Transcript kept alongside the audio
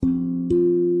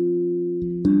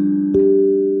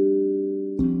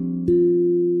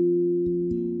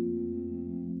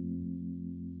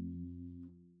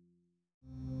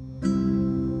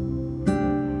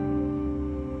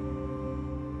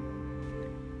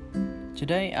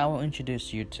Today I will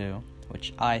introduce you to,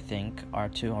 which I think are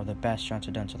two of the best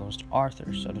transcendentalist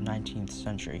authors of the 19th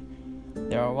century.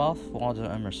 They are Ralph Waldo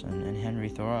Emerson and Henry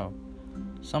Thoreau.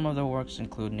 Some of their works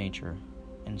include Nature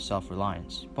and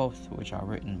Self-Reliance, both which are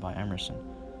written by Emerson,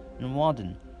 and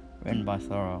Walden, written by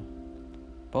Thoreau.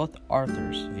 Both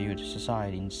authors viewed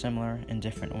society in similar and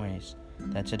different ways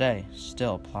that today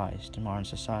still applies to modern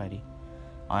society.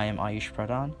 I am Ayush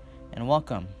Pradhan, and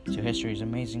welcome to History's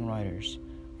Amazing Writers,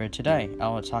 where today I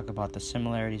will talk about the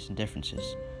similarities and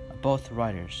differences of both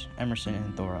writers, Emerson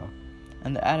and Thoreau,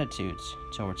 and the attitudes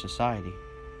towards society.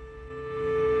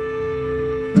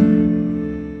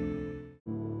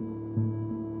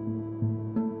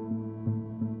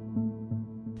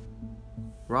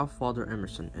 Ralph Waldo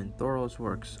Emerson and Thoreau's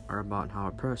works are about how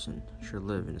a person should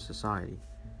live in a society,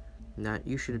 and that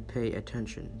you should pay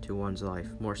attention to one's life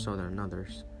more so than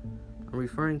another's. I'm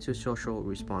referring to social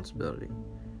responsibility,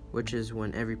 which is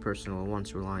when every person will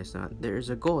once realize that there is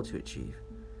a goal to achieve,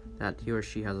 that he or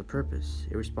she has a purpose,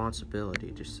 a responsibility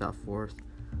to self-worth,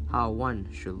 how one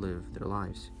should live their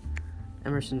lives.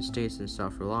 Emerson states in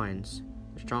Self-Reliance,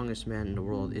 the strongest man in the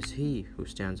world is he who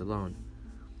stands alone.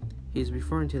 He is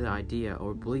referring to the idea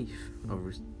or belief of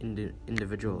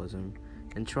individualism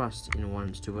and trust in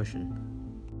one's tuition.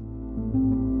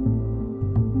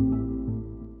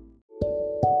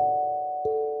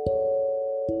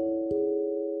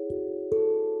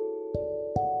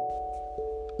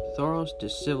 Thoreau's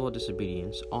Civil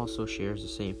Disobedience also shares the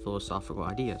same philosophical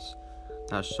ideas,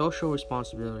 that social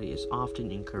responsibility is often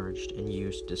encouraged and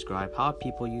used to describe how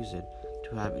people use it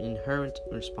to have an inherent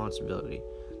responsibility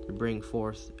to bring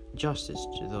forth justice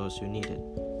to those who need it.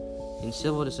 In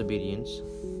Civil Disobedience,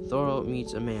 Thoreau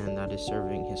meets a man that is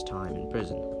serving his time in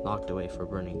prison, locked away for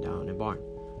burning down a barn.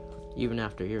 Even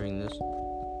after hearing this,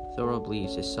 Thoreau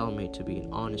believes his cellmate to be an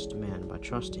honest man by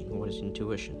trusting what his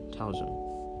intuition tells him.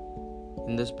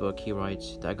 In this book, he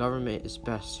writes that government is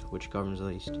best which governs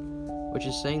least, which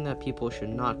is saying that people should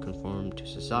not conform to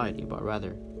society, but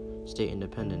rather stay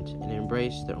independent and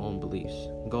embrace their own beliefs,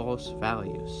 goals,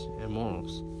 values, and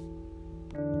morals.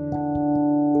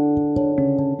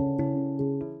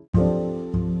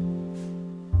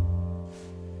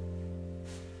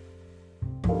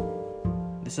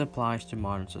 This applies to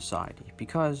modern society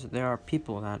because there are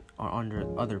people that are under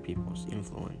other people's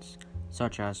influence,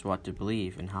 such as what to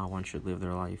believe and how one should live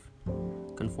their life.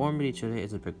 Conformity today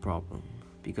is a big problem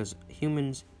because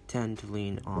humans tend to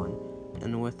lean on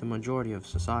and with the majority of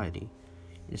society.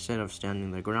 Instead of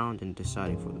standing their ground and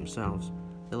deciding for themselves,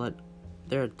 they let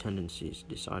their tendencies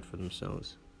decide for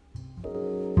themselves.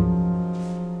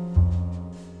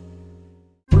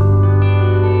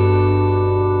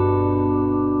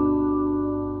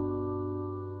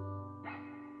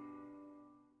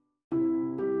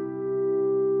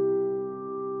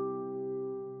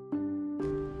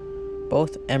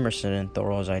 Both Emerson and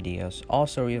Thoreau's ideas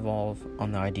also revolve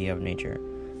on the idea of nature,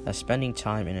 that spending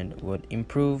time in it would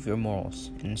improve your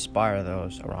morals and inspire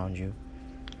those around you.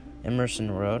 Emerson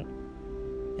wrote,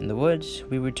 "In the woods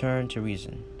we return to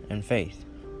reason and faith.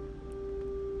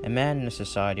 A man in a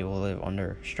society will live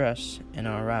under stress and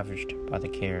are ravaged by the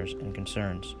cares and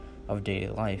concerns of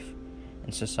daily life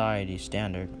and society's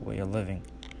standard way of living.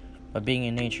 But being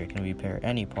in nature can repair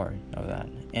any part of that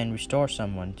and restore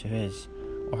someone to his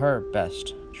or her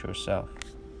best true self."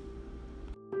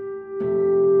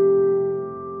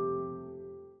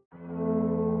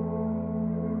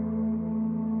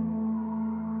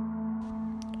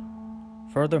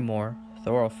 Furthermore,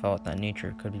 Thoreau felt that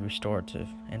nature could be restorative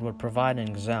and would provide an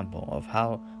example of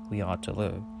how we ought to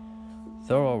live.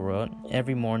 Thoreau wrote,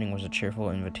 "Every morning was a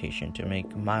cheerful invitation to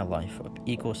make my life of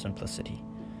equal simplicity,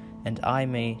 and I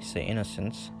may say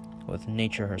innocence, with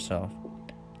nature herself.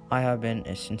 I have been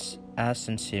as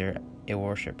sincere a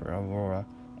worshipper of Aurora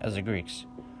as the Greeks.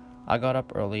 I got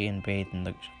up early and bathed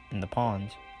in the pond.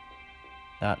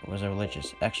 That was a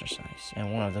religious exercise,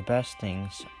 and one of the best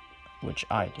things which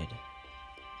I did."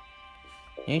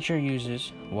 Nature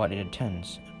uses what it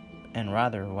intends, and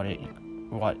rather what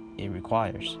it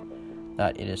requires.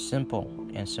 That it is simple,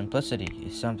 and simplicity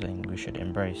is something we should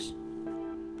embrace.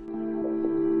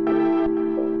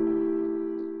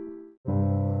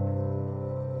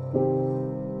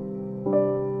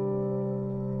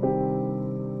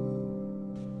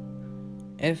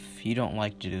 If you don't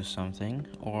like to do something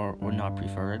or would not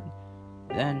prefer it,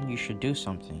 then you should do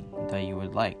something that you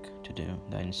would like to do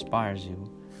that inspires you.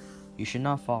 You should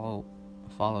not follow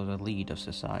the lead of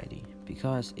society,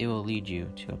 because it will lead you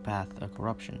to a path of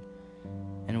corruption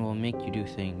and will make you do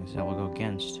things that will go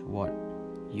against what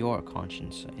your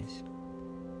conscience says.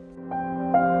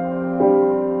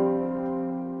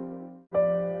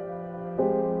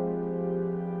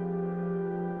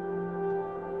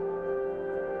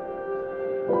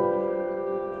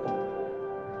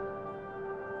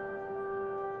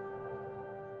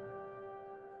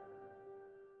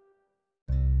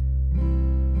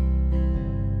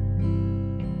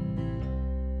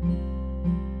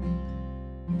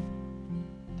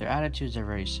 attitudes are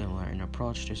very similar in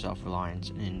approach to self-reliance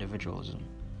and individualism,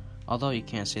 although you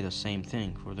can't say the same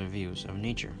thing for their views of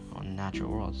nature on the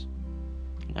natural world.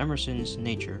 In Emerson's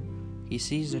Nature, he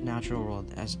sees the natural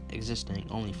world as existing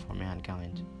only for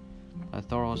mankind, but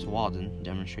Thoreau's Walden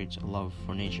demonstrates a love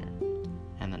for nature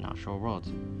and the natural world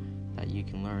that you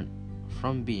can learn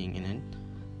from being in it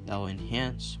that will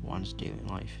enhance one's daily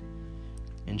life.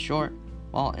 In short,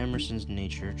 while Emerson's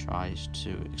Nature tries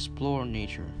to explore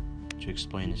nature to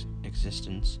explain its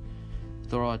existence,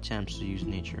 Thoreau attempts to use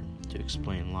nature to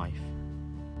explain life.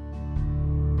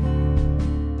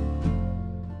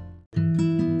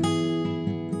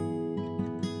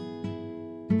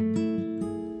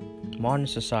 Modern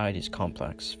society is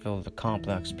complex, filled with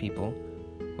complex people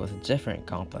with different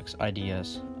complex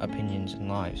ideas, opinions, and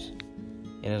lives.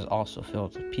 It is also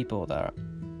filled with people that are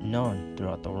known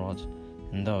throughout the world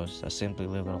and those that simply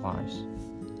live their lives.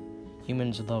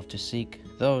 Humans love to seek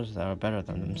those that are better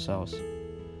than themselves,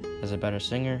 as a better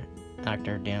singer,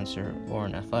 actor, dancer, or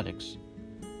in athletics.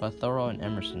 But Thoreau and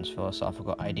Emerson's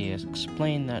philosophical ideas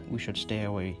explain that we should stay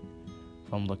away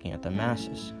from looking at the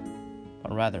masses,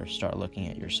 but rather start looking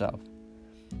at yourself.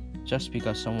 Just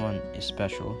because someone is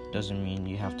special doesn't mean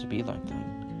you have to be like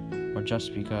them, or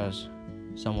just because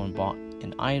someone bought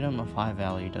an item of high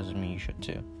value doesn't mean you should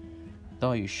too.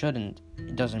 Though you shouldn't,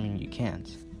 it doesn't mean you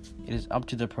can't. It is up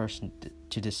to the person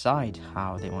to decide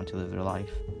how they want to live their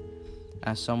life.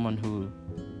 As someone who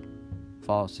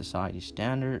follows society's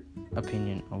standard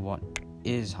opinion of what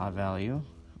is high value,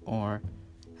 or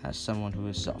as someone who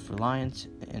is self-reliant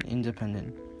and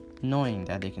independent, knowing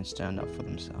that they can stand up for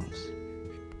themselves.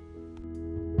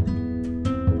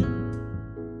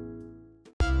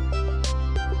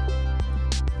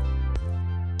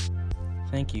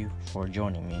 Thank you for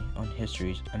joining me on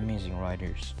History's Amazing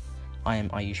Writers. I am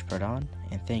Ayush Pradhan,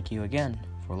 and thank you again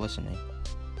for listening.